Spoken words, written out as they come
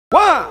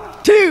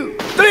2,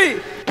 3,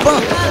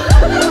 4.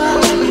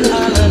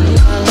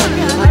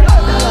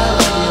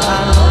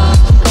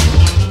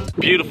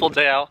 Beautiful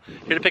day out.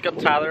 Here to pick up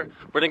Tyler.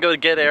 We're gonna go to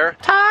Get Air.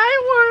 Tyler!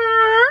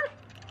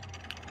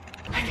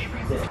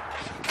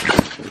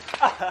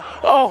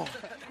 Oh,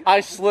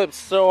 I slipped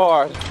so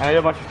hard. I had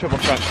a bunch of triple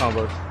front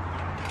combos.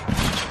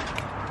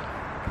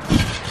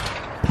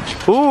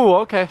 Ooh,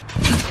 okay.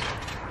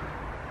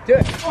 Do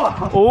it.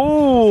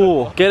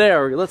 Ooh, Get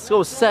Air. Let's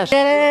go sesh.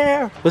 Get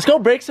Air. Let's go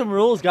break some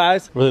rules,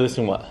 guys. We're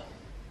listening what?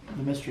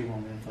 The mystery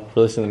woman info.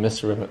 We're listening to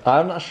mystery woman.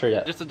 I'm not sure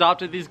yet. Just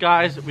adopted these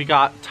guys. We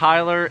got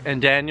Tyler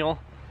and Daniel.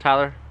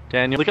 Tyler,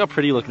 Daniel. Look how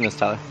pretty you look in this,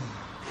 Tyler.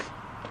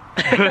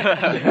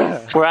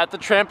 We're at the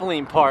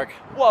trampoline park.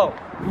 Whoa.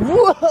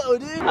 Whoa,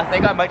 dude. I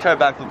think I might try a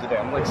backflip today.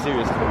 I'm like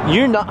serious.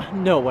 You're not,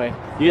 no way.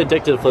 You get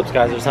addicted to flips,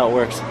 guys. That's how it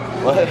works.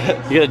 What?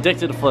 You get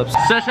addicted to flips.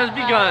 Sesh has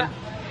begun.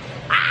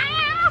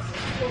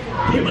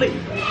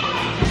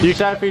 You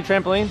excited for your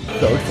trampoline?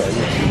 So excited.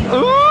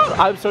 Ooh,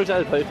 I'm so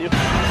excited to play with you.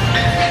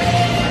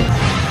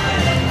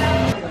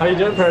 How you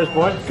doing, Paris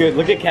boy? Good.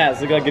 Look at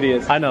Kaz. Look how good he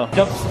is. I know.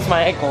 It's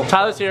my ankle.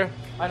 Tyler's here.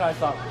 I know, I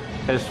saw.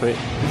 That's sweet.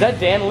 Is that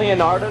Dan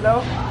Leonardo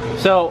though?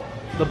 So,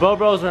 the Bo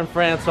Bros are in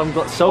France, so I'm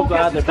so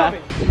glad they're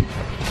back.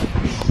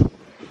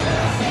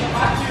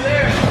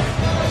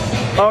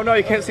 Oh no,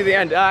 you can't see the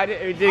end. I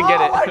didn't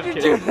get it. Why'd you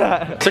do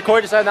that? So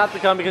Corey decided not to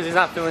come because he's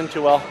not feeling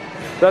too well.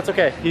 But that's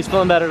okay. He's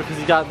feeling better because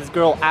he's got this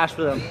girl Ash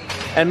with him.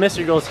 And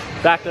Mystery Girl's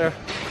back there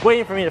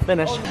waiting for me to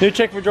finish. New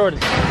chick for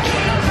Jordan.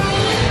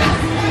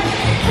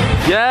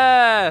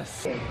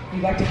 Yes!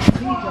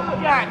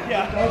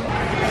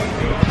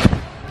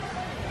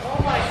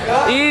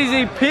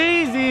 Easy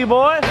peasy,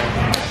 boy.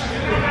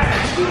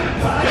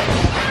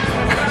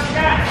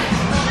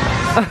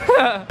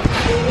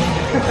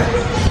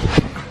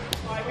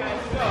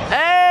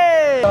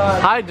 Hey!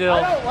 Hi, Dill.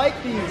 I don't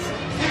like these.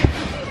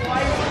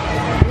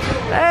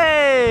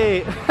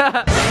 Hey!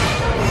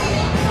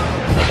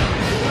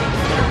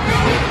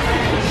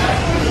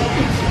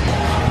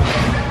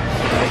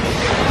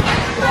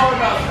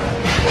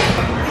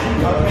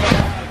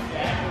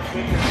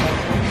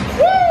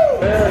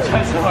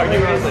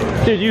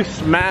 Dude, you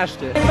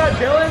smashed it.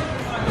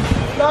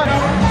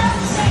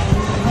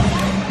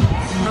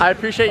 I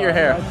appreciate your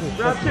hair.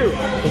 Round 2.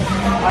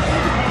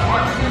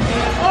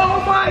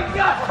 Oh my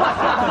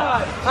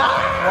god!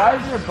 Why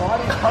is your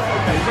body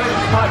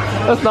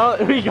covered? That's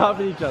not, we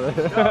copied each other. A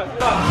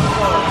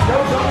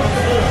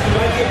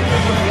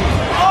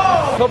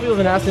couple people have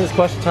been asking this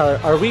question, Tyler.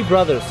 Are we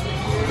brothers?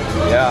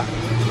 Yeah.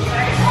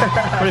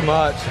 Pretty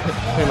much.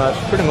 Pretty much.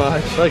 Pretty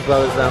much. We're like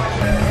brothers now.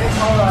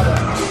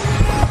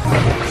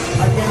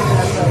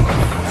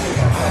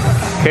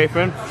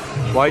 Capron,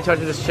 why are you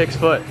touching this chick's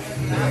foot?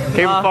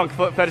 Capron Funk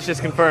foot fetish is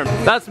confirmed.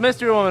 That's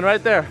Mystery Woman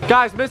right there.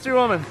 Guys, Mystery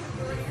Woman.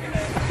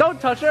 Don't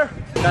touch her.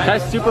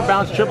 Guys, super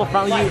bounce, triple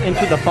front you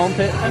into the foam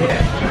pit.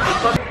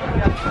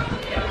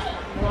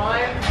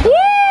 Woo!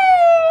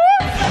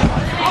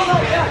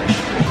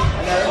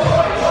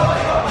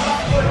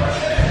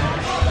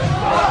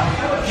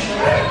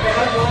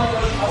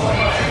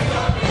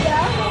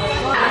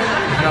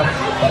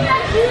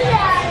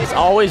 He's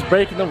always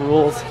breaking the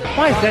rules.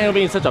 Why is Daniel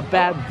being such a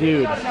bad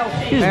dude?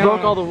 He just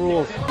broke all the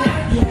rules.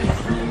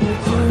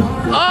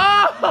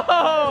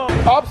 Oh!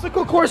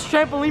 Obstacle course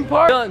trampoline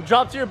park. Dylan,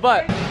 drop to your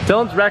butt.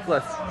 Dylan's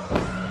reckless.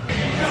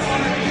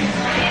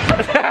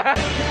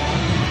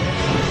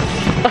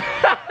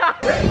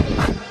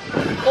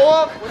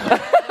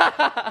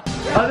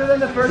 Other than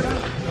the first one.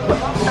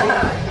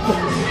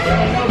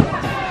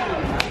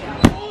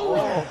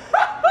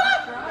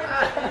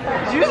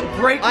 Did you just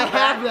break I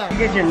have that.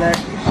 Get your neck.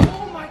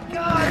 Oh my god.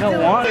 I don't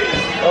want it.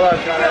 Hold on,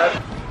 John.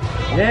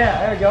 Yeah,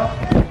 there we go.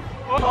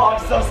 Oh,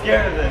 I'm so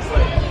scared of this.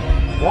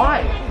 Like, Why?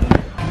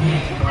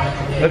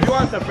 if you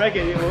want to break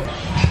it, you will.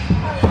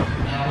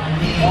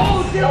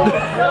 Oh,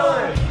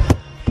 Dylan!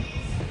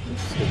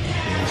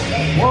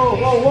 Whoa,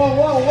 whoa, whoa,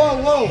 whoa, whoa,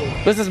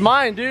 whoa! This is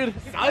mine, dude.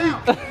 Thanks,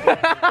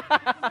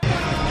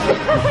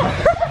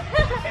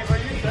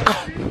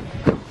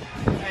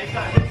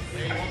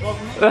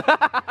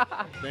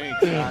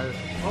 guys.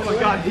 Oh my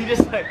god, he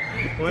just like.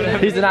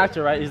 He's an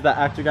actor, right? He's the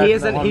actor guy.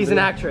 He's an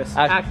actress.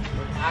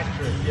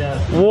 Actress, yeah.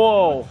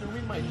 Whoa.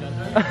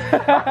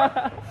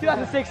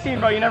 2016,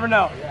 bro, you never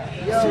know.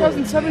 It's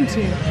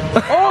 2017.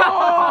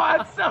 Oh,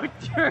 that's so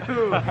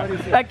true.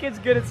 That kid's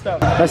good at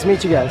stuff. Nice to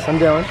meet you guys. I'm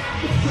Dylan.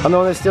 I'm the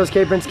one that steals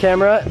Capron's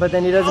camera, but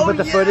then he doesn't put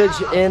the footage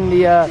in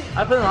the. I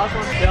put an awesome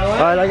one. All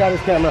right, I got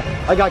his camera.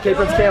 I got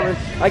Capron's camera.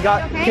 I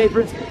got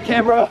Capron's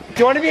camera. Do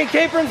you want to be in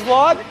Capron's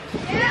vlog?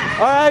 Yeah.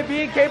 All right,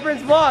 be in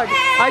Capron's vlog.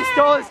 I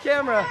stole his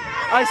camera.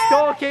 I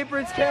stole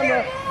Capron's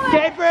camera.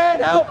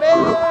 Capron, help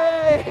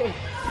me!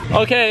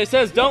 Okay, it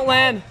says don't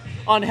land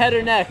on head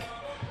or neck.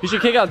 You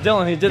should kick out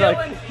Dylan. He did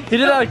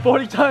it like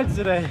 40 times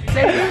today.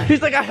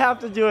 He's like, I have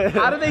to do it.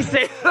 How do they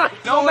say that?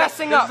 No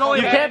messing up.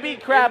 You can't be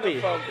crappy.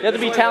 You have to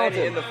be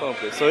talented. In the foam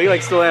pit, so we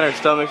like still land our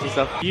stomachs and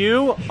stuff.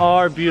 You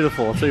are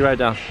beautiful. So you write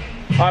down.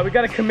 All right, we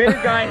got a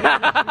committed guy.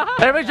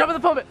 Everybody jump in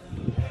the foam pit.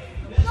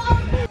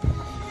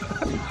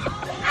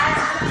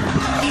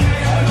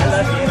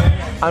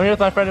 I'm here with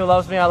my friend who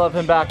loves me. I love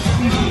him back.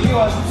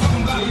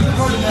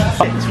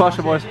 Squash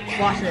it, boys.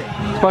 Squash it.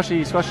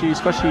 Squashy, squashy,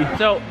 squashy.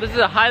 So this is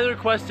a highly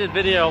requested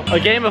video. A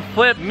game of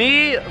flip.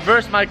 Me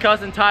versus my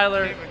cousin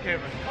Tyler.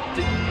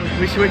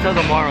 We should wait till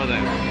tomorrow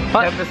then.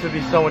 This would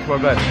be so much more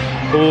better.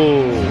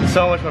 Ooh.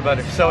 So much more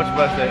better. So much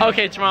better.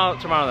 Okay, tomorrow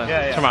then.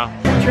 Yeah. Tomorrow.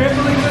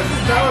 Trampoline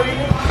versus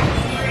ballerina.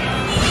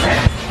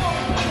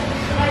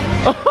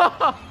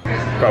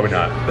 Probably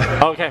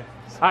not. Okay.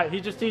 Alright,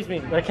 he just teased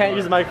me. I can't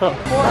use the microphone.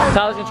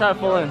 Tyler's gonna try to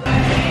pull in.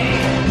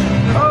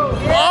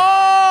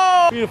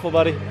 Oh! Beautiful,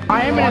 buddy.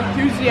 I am an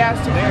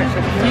enthusiastic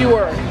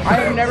viewer. I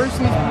have never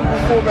seen these people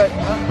before, but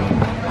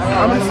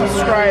I'm gonna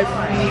subscribe.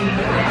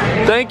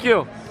 Thank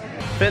you.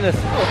 Fitness.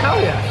 Oh, hell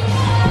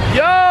yeah.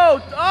 Yo!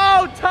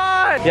 Oh,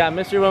 time! Yeah,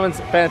 Mystery Woman's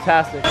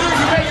fantastic.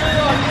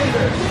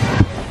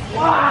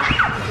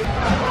 Ah!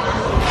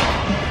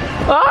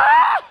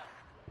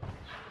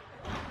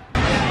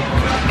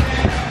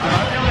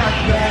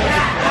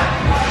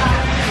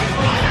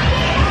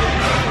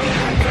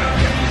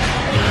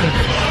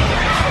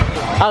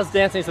 I was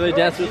dancing, so they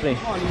danced with me.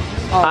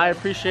 I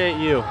appreciate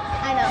you.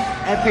 I know.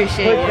 I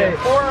appreciate you.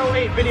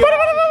 408 video.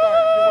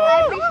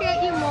 I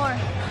appreciate you more.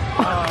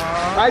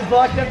 I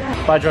blocked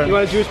them. Bye, Jordan. You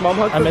want a Jewish mom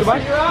hug? I miss you.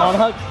 Mom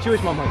hug?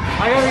 Jewish mom hug.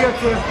 I gotta go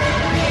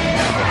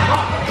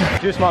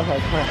to Jewish mom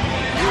hug.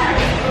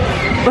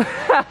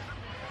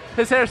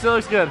 His hair still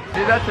looks good.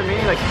 do that to me,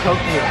 like choke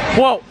me.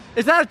 Whoa,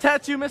 is that a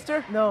tattoo,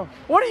 mister? No,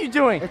 What are you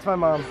doing? it's my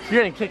mom. You're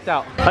getting kicked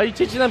out. Are you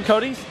teaching them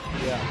Cody's?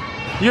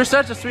 Yeah. You're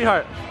such a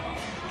sweetheart.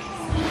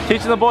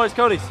 Teaching the boys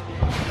Cody's.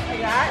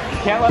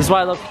 This is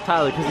why I love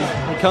Tyler, because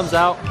he comes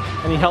out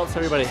and he helps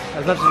everybody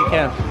as much as he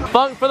can.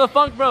 Funk for the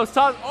Funk Bros.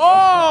 Talk.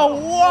 Oh,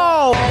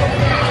 whoa!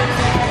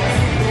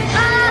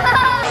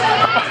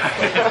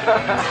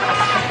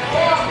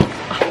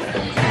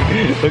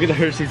 Look at the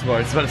Hershey's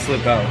bar. It's about to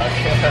slip out.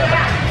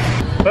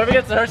 Whoever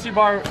gets the Hershey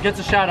bar gets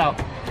a shout out.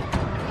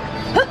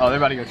 Oh, they're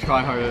about to go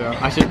try harder though.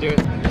 I should do it.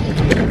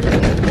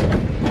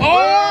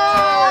 Oh!